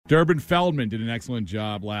Durbin Feldman did an excellent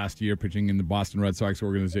job last year pitching in the Boston Red Sox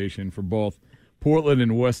organization for both Portland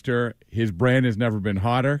and Worcester. His brand has never been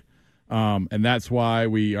hotter, and that's why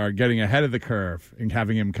we are getting ahead of the curve and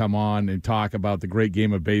having him come on and talk about the great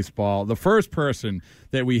game of baseball. The first person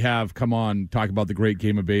that we have come on talk about the great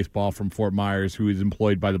game of baseball from Fort Myers, who is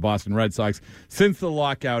employed by the Boston Red Sox since the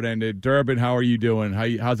lockout ended. Durbin, how are you doing?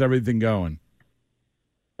 How's everything going?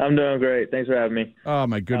 I'm doing great. Thanks for having me. Oh,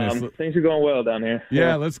 my goodness. Things are going well down here.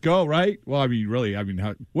 Yeah, let's go, right? Well, really,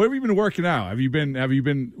 what have you been working out? Have you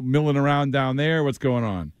been milling around down there? What's going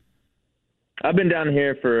on? I've been down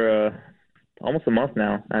here for almost a month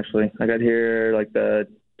now, actually. I got here like the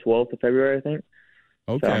 12th of February, I think.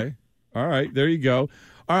 Okay. So. All right, there you go.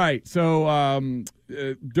 All right, so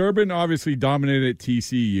Durbin obviously dominated at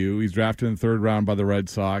TCU. He's drafted in the third round by the Red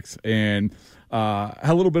Sox, and had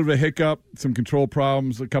a little bit of a hiccup, some control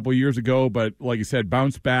problems a couple of years ago, but like you said,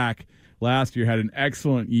 bounced back last year, had an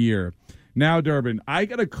excellent year. Now, Durbin, I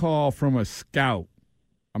got a call from a scout.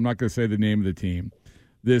 I'm not going to say the name of the team.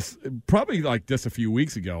 This probably like just a few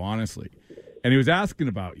weeks ago, honestly. And he was asking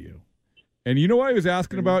about you. And you know why he was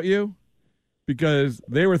asking about you? Because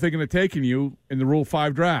they were thinking of taking you in the Rule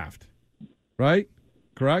 5 draft. Right?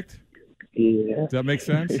 Correct? Yeah. Does that make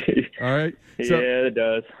sense? All right. So, yeah, it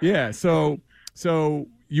does. Yeah, so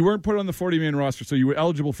you weren't put on the 40-man roster, so you were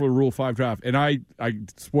eligible for the Rule 5 draft. And I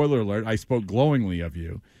spoiler alert, I spoke glowingly of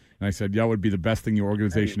you. And I said, yeah, it would be the best thing your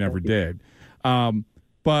organization ever did.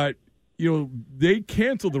 But, they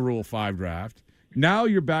canceled the Rule 5 draft. Now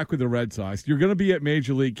you're back with the Red Sox. You're going to be at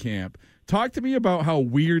Major League Camp. Talk to me about how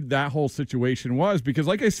weird that whole situation was, because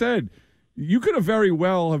like I said, you could have very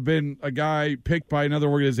well have been a guy picked by another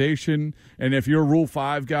organization, and if you're a Rule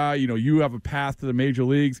 5 guy, you have a path to the major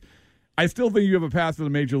leagues. I still think you have a path to the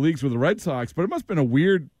major leagues with the Red Sox, but it must have been a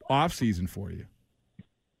weird offseason for you.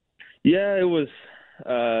 Yeah, it was.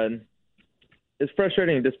 It's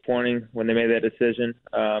frustrating and disappointing when they made that decision.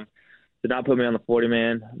 Did not put me on the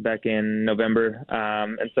 40-man back in November.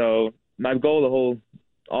 And so my goal the whole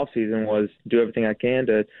offseason was do everything I can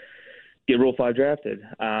to get Rule 5 drafted.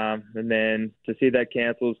 And then to see that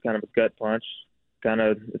canceled is kind of a gut punch.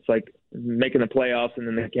 It's like making the playoffs and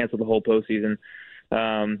then they cancel the whole postseason.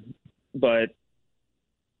 But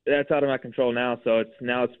that's out of my control now. So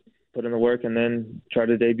it's put in the work and then try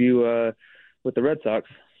to debut with the Red Sox.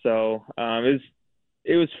 So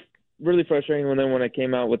it was really frustrating when it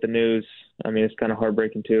came out with the news. I mean, it's kind of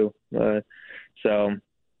heartbreaking too. So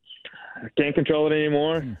I can't control it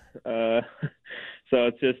anymore. So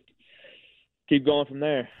it's just keep going from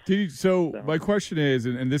there. So my question is,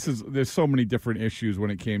 and there's so many different issues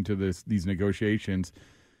when it came to these negotiations,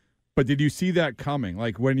 but did you see that coming?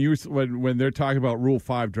 Like when they're talking about Rule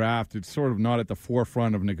 5 draft, it's sort of not at the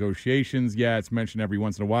forefront of negotiations. Yeah, it's mentioned every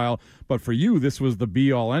once in a while, but for you, this was the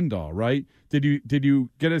be-all, end-all, right? Did you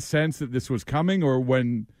get a sense that this was coming, or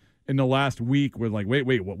when in the last week we're like, wait,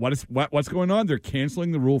 what's going on? They're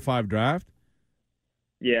canceling the Rule 5 draft?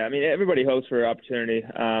 Yeah, I mean, everybody hopes for opportunity.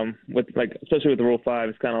 Especially with the Rule 5,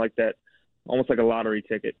 it's kind of like that, almost like a lottery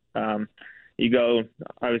ticket. You go,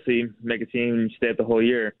 obviously, make a team, and you stay up the whole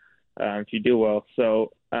year. If you do well.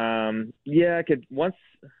 So, I could once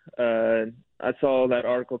I saw that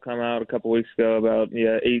article come out a couple weeks ago about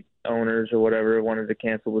 8 owners or whatever wanted to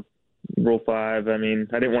cancel with Rule 5. I mean,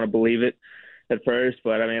 I didn't want to believe it at first,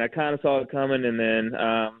 but I mean, I kind of saw it coming, and then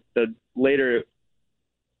the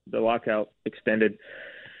lockout extended.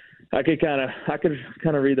 I could kind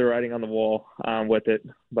of read the writing on the wall with it,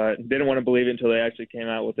 but didn't want to believe it until they actually came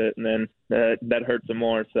out with it, and then that hurt some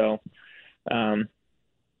more. So.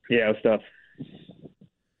 Yeah, it was tough.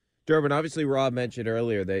 Durbin, obviously Rob mentioned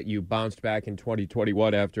earlier that you bounced back in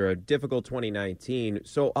 2021 after a difficult 2019.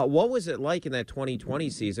 So what was it like in that 2020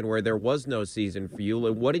 season where there was no season for you?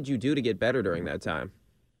 What did you do to get better during that time?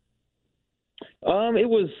 It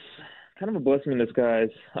was kind of a blessing in disguise.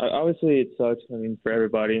 Obviously, it sucks, for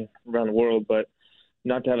everybody around the world, but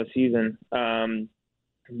not to have a season.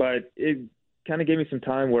 But it kind of gave me some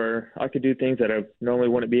time where I could do things that I normally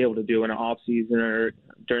wouldn't be able to do in an off season or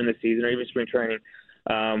during the season or even spring training,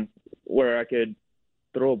 where I could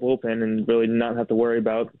throw a bullpen and really not have to worry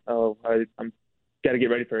about, I'm got to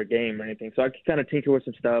get ready for a game or anything. So I could kind of tinker with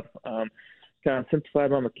some stuff, kind of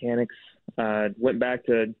simplified my mechanics, went back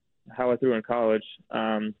to how I threw in college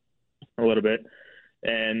a little bit,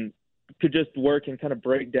 and could just work and kind of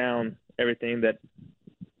break down everything that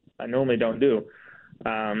I normally don't do.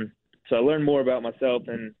 So I learned more about myself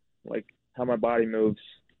and like how my body moves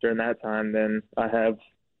during that time than I have,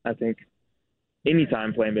 I think, any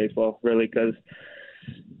time playing baseball, really, because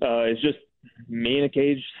it's just me in a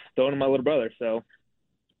cage throwing to my little brother. So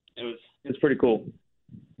it's pretty cool.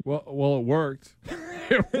 Well, it worked.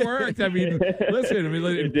 It worked. I mean, listen. I mean,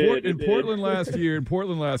 in Portland last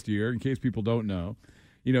year. In case people don't know,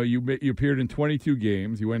 you appeared in 22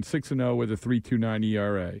 games. You went 6-0 with a 3.29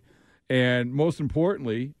 ERA, and most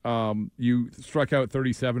importantly, you struck out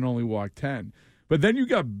 37, only walked 10. But then you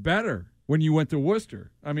got better when you went to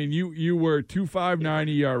Worcester. I mean, you were 2.59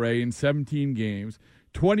 ERA in 17 games.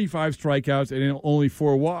 25 strikeouts and only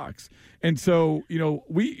 4 walks. And so,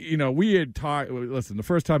 we had talked. Listen, the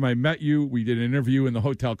first time I met you, we did an interview in the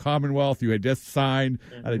Hotel Commonwealth. You had just signed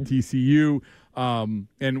out of TCU,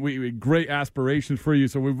 and we had great aspirations for you.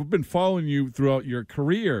 So we've been following you throughout your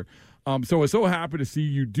career. So I was so happy to see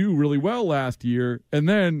you do really well last year. And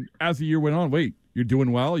then as the year went on, wait, you're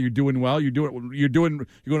doing well. You're going to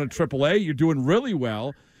AAA. You're doing really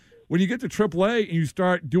well. When you get to AAA and you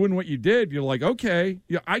start doing what you did, you're like, okay,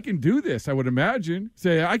 yeah, I can do this. I would imagine.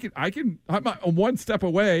 Say, I'm one step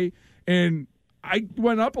away, and I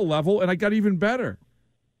went up a level, and I got even better.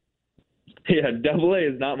 Yeah, AA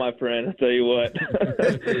is not my friend. I'll tell you what.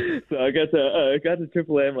 So I got to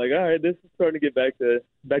AAA. I'm like, all right, this is starting to get back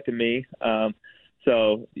to me.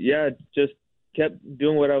 So yeah, just kept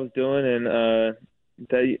doing what I was doing, and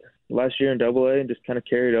last year in AA, and just kind of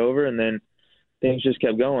carried over, and then things just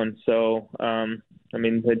kept going. So,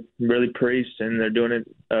 they really preached, and they're doing it.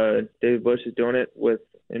 David Bush is doing it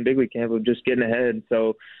in big league camp of just getting ahead.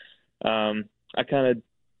 So, I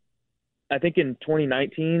think in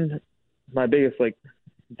 2019, my biggest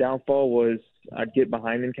downfall was I'd get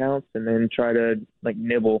behind in counts and then try to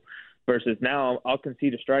nibble. Versus now, I'll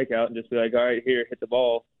concede a strikeout and just be like, all right, here, hit the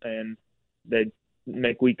ball, and they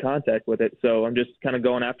make weak contact with it. So I'm just kind of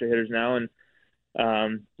going after hitters now, and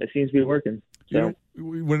it seems to be working. So.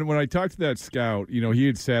 When I talked to that scout, he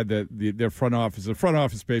had said that the front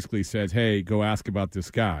office basically says, hey, go ask about this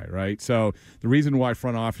guy, right? So the reason why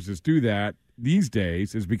front offices do that these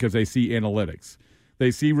days is because they see analytics.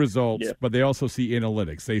 They see results, yeah, but they also see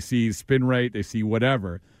analytics. They see spin rate, they see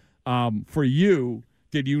whatever. For you,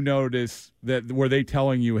 did you notice that, were they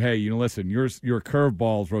telling you, hey, listen, your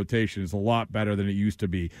curveball's rotation is a lot better than it used to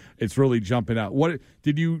be. It's really jumping out. What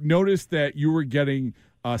did you notice that you were getting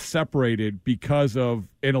separated because of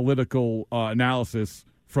analytical analysis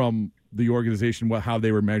from the organization, how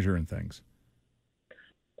they were measuring things?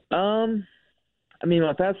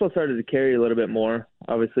 My fastball started to carry a little bit more,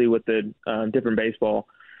 obviously, with the different baseball.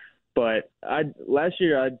 But last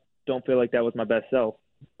year, I don't feel like that was my best self.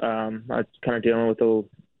 I was kind of dealing with a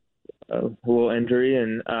little injury,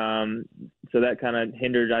 and so that kind of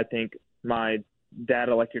hindered, I think, my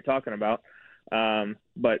data like you're talking about.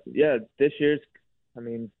 But, yeah, this year's,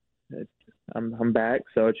 I'm back,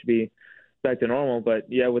 so it should be back to normal. But,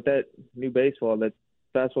 yeah, with that new baseball, that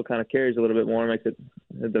fastball kind of carries a little bit more, makes it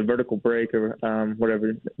the vertical break or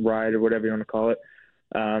whatever, ride or whatever you want to call it,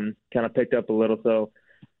 kind of picked up a little. So,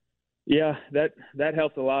 yeah, that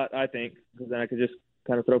helps a lot, I think, because then I could just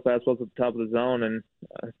kind of throw fastballs at the top of the zone, and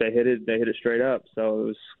if they hit it straight up. So it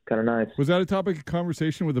was kind of nice. Was that a topic of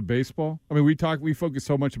conversation with the baseball? We focus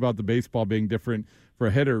so much about the baseball being different for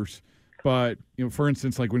hitters. But, for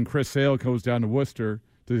instance, like when Chris Sale goes down to Worcester,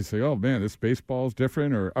 do they say, oh, man, this baseball is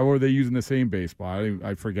different? Or are they using the same baseball?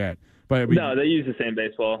 I forget. But no, they use the same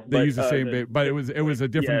baseball. They use the same baseball. But it was a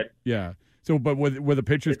different – yeah. So, but were the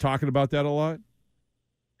pitchers talking about that a lot?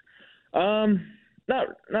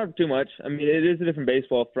 Not too much. It is a different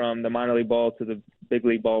baseball from the minor league ball to the big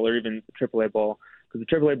league ball, or even the AAA ball. Because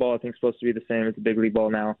the AAA ball, I think, is supposed to be the same as the big league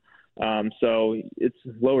ball now. So it's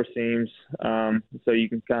lower seams, so you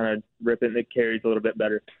can kind of rip it, and it carries a little bit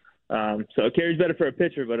better. So it carries better for a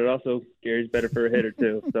pitcher, but it also carries better for a hitter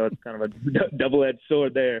too. So it's kind of a double-edged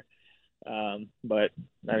sword there. But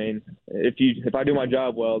if I do my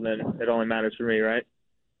job well, then it only matters for me, right?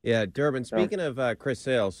 Yeah, Durbin, speaking of Chris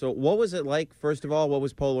Sale, so what was it like, first of all, what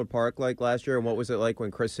was Polar Park like last year, and what was it like when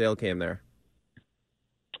Chris Sale came there?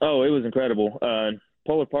 Oh, it was incredible.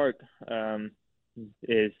 Polar Park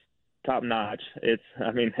is top-notch.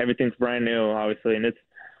 Everything's brand new, obviously, and it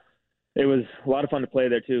was a lot of fun to play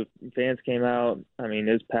there, too. Fans came out. It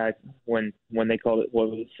was packed when they called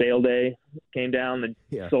it, Sale Day came down,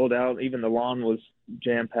 sold out. Even the lawn was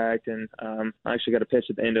jam-packed, and I actually got a pitch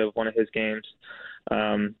at the end of one of his games.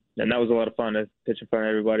 And that was a lot of fun to pitch in front of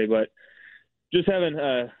everybody. But just having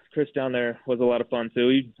Chris down there was a lot of fun,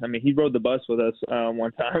 too. He rode the bus with us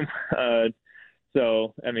one time.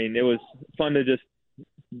 So, it was fun to just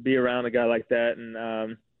be around a guy like that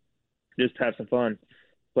and just have some fun.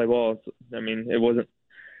 Play ball.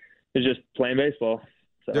 It's just playing baseball.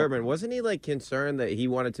 So. Durbin, wasn't he concerned that he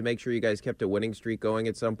wanted to make sure you guys kept a winning streak going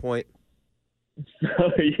at some point?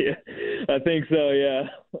 Oh, yeah, I think so. Yeah.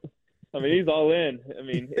 I mean, he's all in. I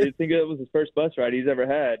mean, I think it was his first bus ride he's ever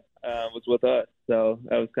had was with us. So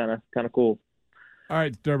that was kind of cool. All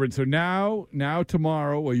right, Durbin. So now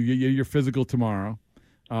tomorrow, well, you get your physical tomorrow,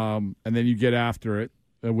 and then you get after it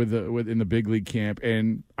in the big league camp.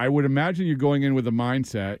 And I would imagine you're going in with a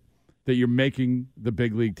mindset that you're making the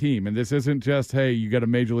big league team. And this isn't just, hey, you got a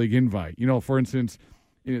major league invite. For instance,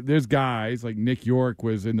 there's guys like Nick York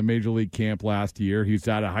was in the major league camp last year. He's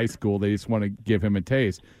out of high school. They just want to give him a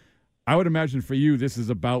taste. I would imagine for you, this is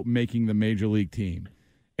about making the major league team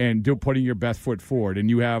and putting your best foot forward. And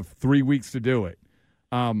you have 3 weeks to do it.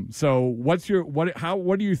 So what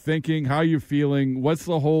are you thinking? How are you feeling? What's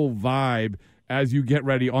the whole vibe as you get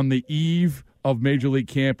ready on the eve of major league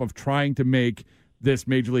camp of trying to make this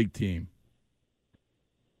major league team?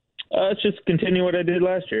 It's just continue what I did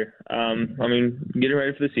last year. I mean, getting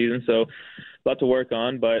ready for the season, so a lot to work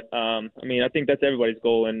on. But, I mean, I think that's everybody's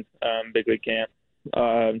goal in big league camp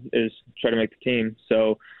is try to make the team.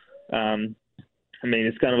 So, I mean,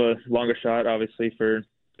 it's kind of a longer shot, obviously, for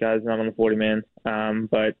guys not on the 40-man.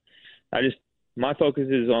 But my focus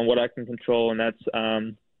is on what I can control, and that's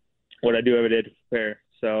what I do every day to prepare.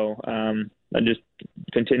 So I just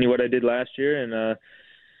continue what I did last year and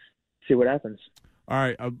see what happens. All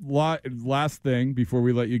right, last thing before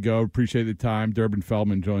we let you go. Appreciate the time. Durbin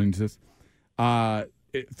Feldman joins us.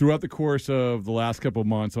 Throughout the course of the last couple of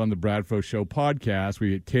months on the Bradfo Show podcast,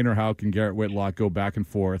 we had Tanner Houck and Garrett Whitlock go back and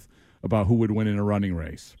forth about who would win in a running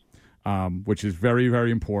race, which is very,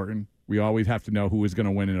 very important. We always have to know who is going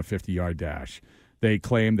to win in a 50-yard dash. They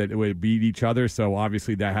claim that it would beat each other, so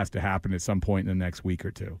obviously that has to happen at some point in the next week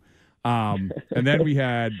or two. And then we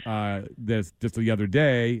had this just the other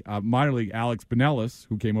day, minor league Alex Binelas,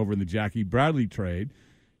 who came over in the Jackie Bradley trade.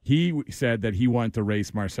 He said that he wanted to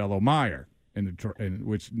race Marcelo Meyer,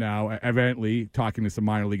 which now evidently, talking to some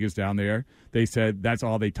minor leaguers down there, they said that's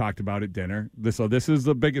all they talked about at dinner. So this is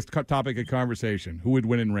the biggest topic of conversation: who would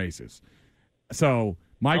win in races. So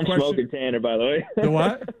I'm smoking Tanner, by the way. The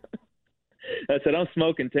what? I said I'm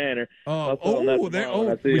smoking Tanner.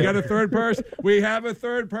 We got a third person. We have a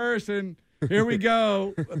third person. Here we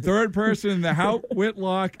go. A third person in the Houck,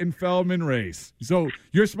 Whitlock, and Feldman race. So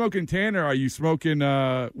you're smoking Tanner. Are you smoking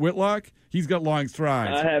Whitlock? He's got long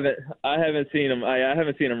strides. I haven't seen him. I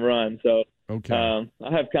haven't seen him run. So okay.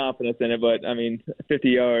 I have confidence in it. But I mean, 50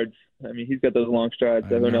 yards. I mean, he's got those long strides.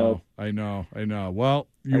 So who knows? I know. Well,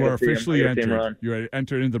 you are officially entered. You're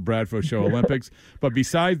entered into the Bradfo Show Olympics. But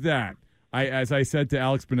besides that, as I said to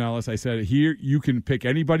Alex Binelas, I said, here, you can pick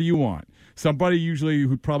anybody you want. Somebody usually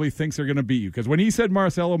who probably thinks they're going to beat you. Because when he said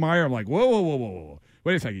Marcelo Meyer, I'm like, whoa.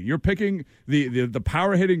 Wait a second. You're picking the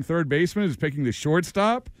power-hitting third baseman is picking the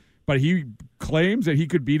shortstop, but he claims that he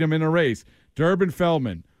could beat him in a race. Durbin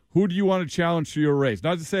Feldman, who do you want to challenge to your race?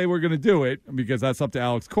 Not to say we're going to do it, because that's up to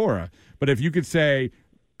Alex Cora. But if you could say,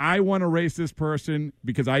 I want to race this person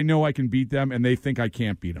because I know I can beat them, and they think I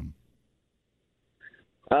can't beat them.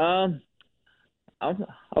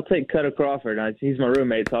 I'll take Cutter Crawford. He's my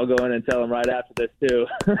roommate, so I'll go in and tell him right after this, too.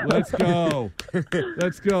 Let's go.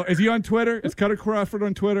 Is he on Twitter? Is Cutter Crawford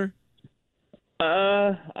on Twitter?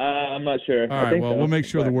 I'm not sure. All right, well, we'll make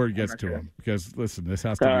sure the word gets to him because, listen, this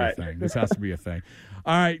has to be a thing. This has to be a thing.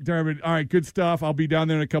 All right, Durbin. All right, good stuff. I'll be down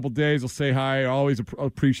there in a couple of days. I'll say hi. I always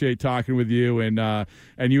appreciate talking with you. And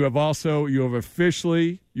you have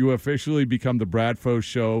officially become the Bradfo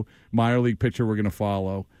Show minor league pitcher we're going to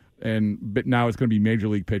follow. But now it's going to be major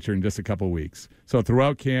league pitcher in just a couple of weeks. So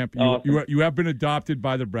throughout camp, you have been adopted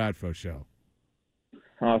by the Bradfo Show.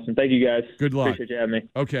 Awesome. Thank you, guys. Good luck. Appreciate you having me.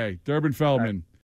 Okay, Durbin Feldman.